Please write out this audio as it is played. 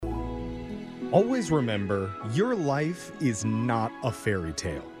Always remember, your life is not a fairy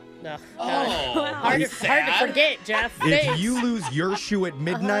tale. No. Hard to forget, Jeff. If Thanks. you lose your shoe at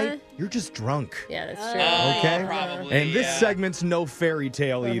midnight, you're just drunk. Yeah, that's true. Okay? Probably, And this segment's no fairy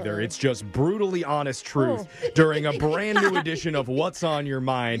tale either. It's just brutally honest truth during a brand new edition of What's on Your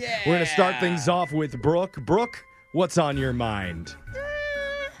Mind. We're going to start things off with Brooke. Brooke, what's on your mind?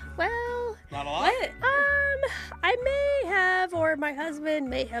 Well, Not a lot? what? I may have, or my husband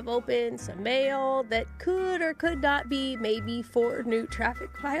may have opened some mail that could or could not be maybe 4 new traffic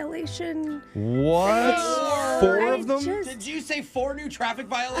violation. What? 4 I of them? Did you say 4 new traffic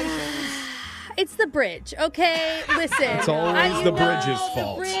violations? It's the bridge, okay? Listen. It's always I the know bridge's the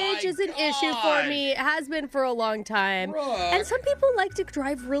fault. bridge is an My issue for God. me. It has been for a long time. Brooke. And some people like to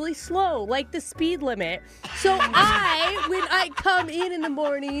drive really slow, like the speed limit. So when I come in the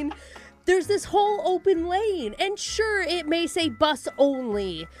morning, there's this whole open lane. And sure, it may say bus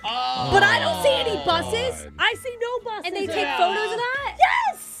only. But I don't see any buses. I see no buses. And they take around. photos of that?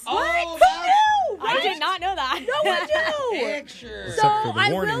 Yes! Oh, What? that's- Who knew? I Right? did not know that. No one knew. Picture. So- Except for the I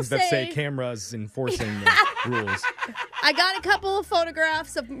will warnings that say say- cameras enforcing the rules. I got a couple of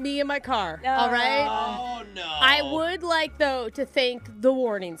photographs of me in my car. All right? Oh, no. I would like, though, to thank the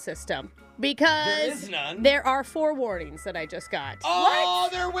warning system because There is none. there are 4 warnings that I just got. Oh,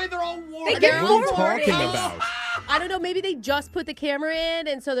 they're all warned. They're What all are you talking warnings. about? I don't know. Maybe they just put the camera in,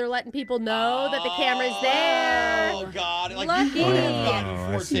 and so they're letting people know that the camera's there. Oh, God. Like, Lucky. you would have gotten Oh,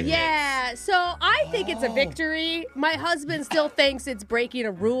 4 I see. tickets. Yeah, so I think it's a victory. My husband still thinks it's breaking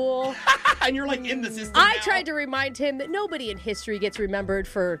a rule. And you're, like, in the system I now. tried to remind him that nobody in history gets remembered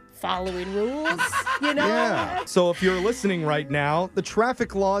for following rules, you know? Yeah. So if you're listening right now, the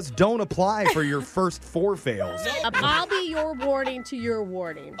traffic laws don't apply for your first 4 fails. I'll be your warning to your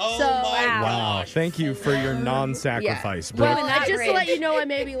warning. Oh, so, my Wow. gosh. Thank you for your non-sacrifice, Brooke. Well, and just to let Outrage. you know, I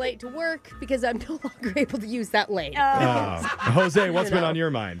may be late to work because I'm no longer able to use that lane. Jose, what's been on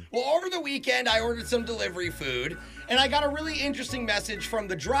your mind? Well, over the weekend, I ordered some delivery food, and I got a really interesting message from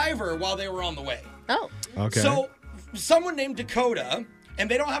the driver while they were on the way. Oh, Okay. So, someone named Dakota, and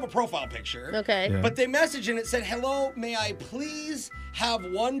they don't have a profile picture. okay. Yeah. But they messaged and it said, "Hello, may I please have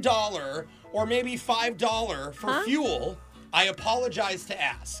 $1 or maybe $5 for fuel? I apologize to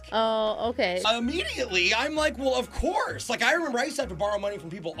ask." Oh, okay. Immediately, I'm like, well, of course. Like, I remember I used to have to borrow money from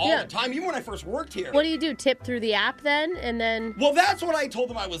people all Yeah. the time, even when I first worked here. What do you do? Tip through the app then? And then. Well, that's what I told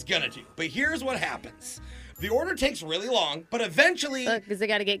them I was gonna do. But here's what happens. The order takes really long, but eventually, Because they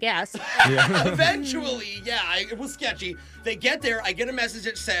got to get gas. it was sketchy. They get there, I get a message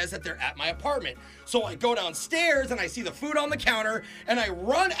that says that they're at my apartment. So I go downstairs and I see the food on the counter and I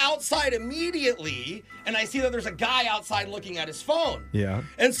run outside immediately and I see that there's a guy outside looking at his phone. Yeah.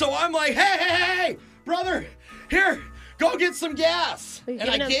 And so I'm like, hey, brother, here, go get some gas. You And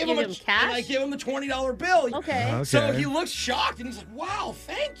I gave him cash? the $20 bill. Okay. So Okay. he looks shocked and he's like, wow,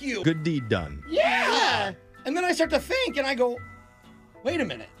 thank you. Good deed done. Yeah. And then I start to think, and I go, wait a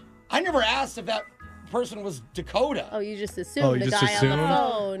minute. I never asked if that person was Dakota. Oh, you just assumed Oh, you the just guy on the assumed?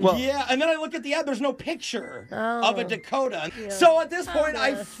 phone. Well- Yeah, and then I look at the ad. There's no picture of a Oh. Dakota. So at this point,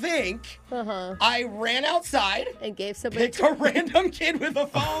 I Uh-huh. think Uh-huh. I ran outside, And gave somebody. picked a random kid with a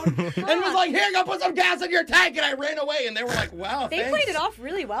phone, and was like, "Here, go put some gas in your tank." And I ran away, and they were like, "Wow, They thanks." played it off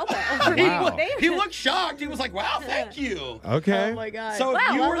really well, though. Wow. He looked shocked. He was like, "Wow, thank you." Okay. Oh my God. So if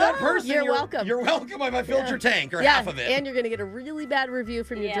Wow, you well, were that person, You're welcome. You're welcome if I filled your tank or yeah, half of it. and you're going to get a really bad review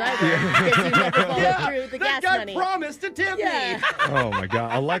from your Yeah. driver because you never followed through the that gas guy money. promised to tip Yeah. me. Oh my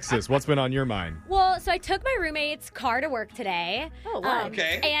God. Alexis, what's been on your mind? Well, so I took my roommate's car to work today. Oh, wow.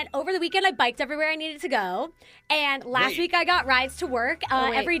 Okay. And over the weekend, I biked everywhere I needed to go. And last Wait. week, I got rides to work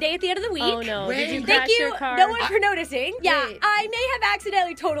wait. every day at the end of the week. Oh, no. Did you Wait. crash Thank you, your car? no one for noticing. Yeah, Wait. I may have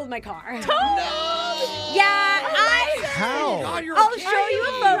accidentally totaled my car. No. Yeah, How? God, you're I'll okay. show you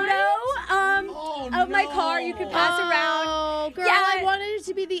a photo Oh, of my no. car. You can pass around. Oh, girl, Yeah. I wanted it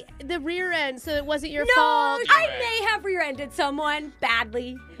to be the rear end so it wasn't your No, fault. I may have rear-ended someone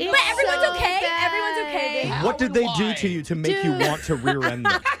badly, It's but everyone's so okay. bad. Everyone's okay. How What did and they why? do to you to make you Dude. want to rear end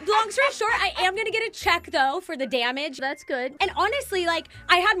them? Long story short, I am gonna get a check though for the damage. That's good. And honestly, like,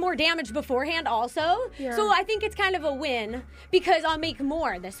 I had more damage beforehand also. Yeah. So I think it's kind of a win because I'll make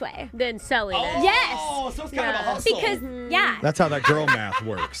more this way. Then selling Oh, it. Yes. so it's kind of a Yeah. hustle. Because, yeah. That's how that girl math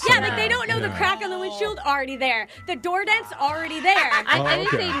works. Yeah, like they don't know the Yeah. crack on the windshield already there. The door dent's already there. I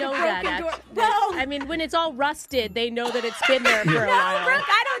think okay. they know that. Broken door- Actually. No. I mean, when it's all rusted, they know that it's been there for a No, while. Brooke,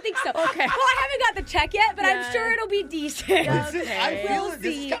 I don't think so. Okay. Well, I haven't got the check yet, but Yeah. I'm sure it'll be decent. Okay. I feel We'll it.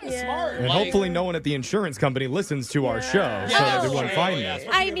 This is see. kind of Yeah. smart. And Like- hopefully no one at the insurance company listens to our show so that they Oh, won't sure. find Yeah, me.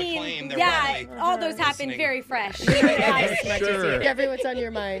 especially I if they claim mean, they're yeah, probably all those happen listening. very fresh. Sure. Jeffrey, what's on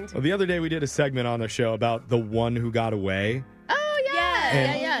your mind? Well, the other day we did a segment on the show about the one who got away. Oh, yeah.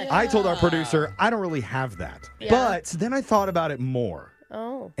 And Yeah. I told our producer, I don't really have that. Yeah. But then I thought about it more.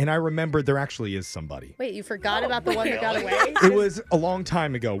 Oh. And I remembered there actually is somebody. Wait, you forgot about the one that got away? It was a long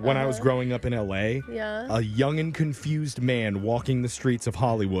time ago when I was growing up in LA. Yeah. A young and confused man walking the streets of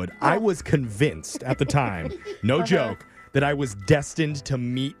Hollywood. I was convinced at the time, no joke, that I was destined to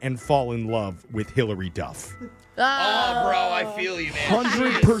meet and fall in love with Hillary Duff. Oh, bro, I feel you, man.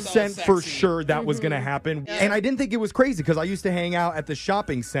 100% So for sexy. sure that was going to happen. And I didn't think it was crazy because I used to hang out at the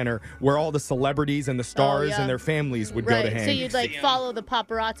shopping center where all the celebrities and the stars yeah. and their families would go to Right. hang. So you'd like See 'em. follow the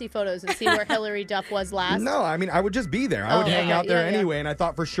paparazzi photos and see where Hillary Duff was last? No, I mean, I would just be there. I would Oh, hang okay. out there Yeah, yeah. anyway, and I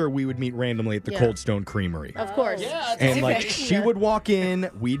thought for sure we would meet randomly at the Yeah. Cold Stone Creamery. Of course. Yeah, it's And like okay. she would walk in,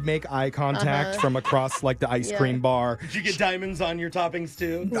 we'd make eye contact from across like the ice Yeah. cream bar. Did you get diamonds on your toppings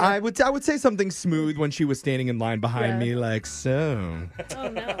too? I would say something smooth when she was standing in line behind Yeah. me, like, so Oh,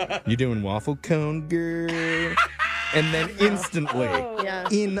 no. you doing waffle cone, girl? And then instantly Yeah.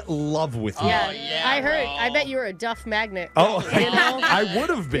 in love with me. Yeah. yeah, I heard. bro. I bet you were a Duff magnet. Oh, You know? I would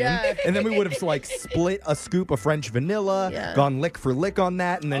have been. Yeah. And then we would have like split a scoop of French vanilla, Yeah. gone lick for lick on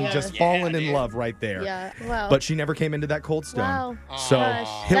that, and then Yeah. just Yeah, fallen in dude. love right there. Yeah. Wow. But she never came into that Cold Stone. Wow. So Gosh.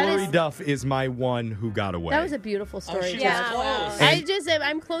 Hillary That is- Duff is my one who got away. That was a beautiful story. she Jeff. was close.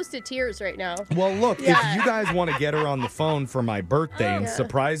 I'm close to tears right now. Well, look, if you guys want to get her on the phone for my birthday and Yeah.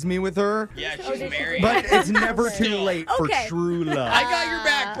 surprise me with her, Yeah, she's married. but it's never too Still. late for Okay. true love. I got your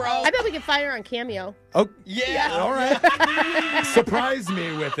back, bro. I bet we can find her on Cameo. Oh, Yeah. all right. Surprise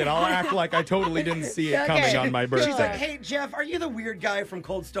me with it. I'll act like I totally didn't see it Okay. coming on my She's like, birthday. hey, Jeff, are you the weird guy from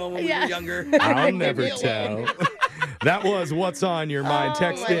Cold Stone when we Yeah. were younger? I'll never Leave me alone. tell. That was What's on Your Mind. Oh,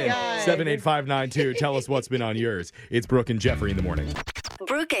 Text my in God. 78592. Tell us what's been on yours. It's Brooke and Jeffrey in the morning.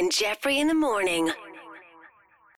 Brooke and Jeffrey in the morning.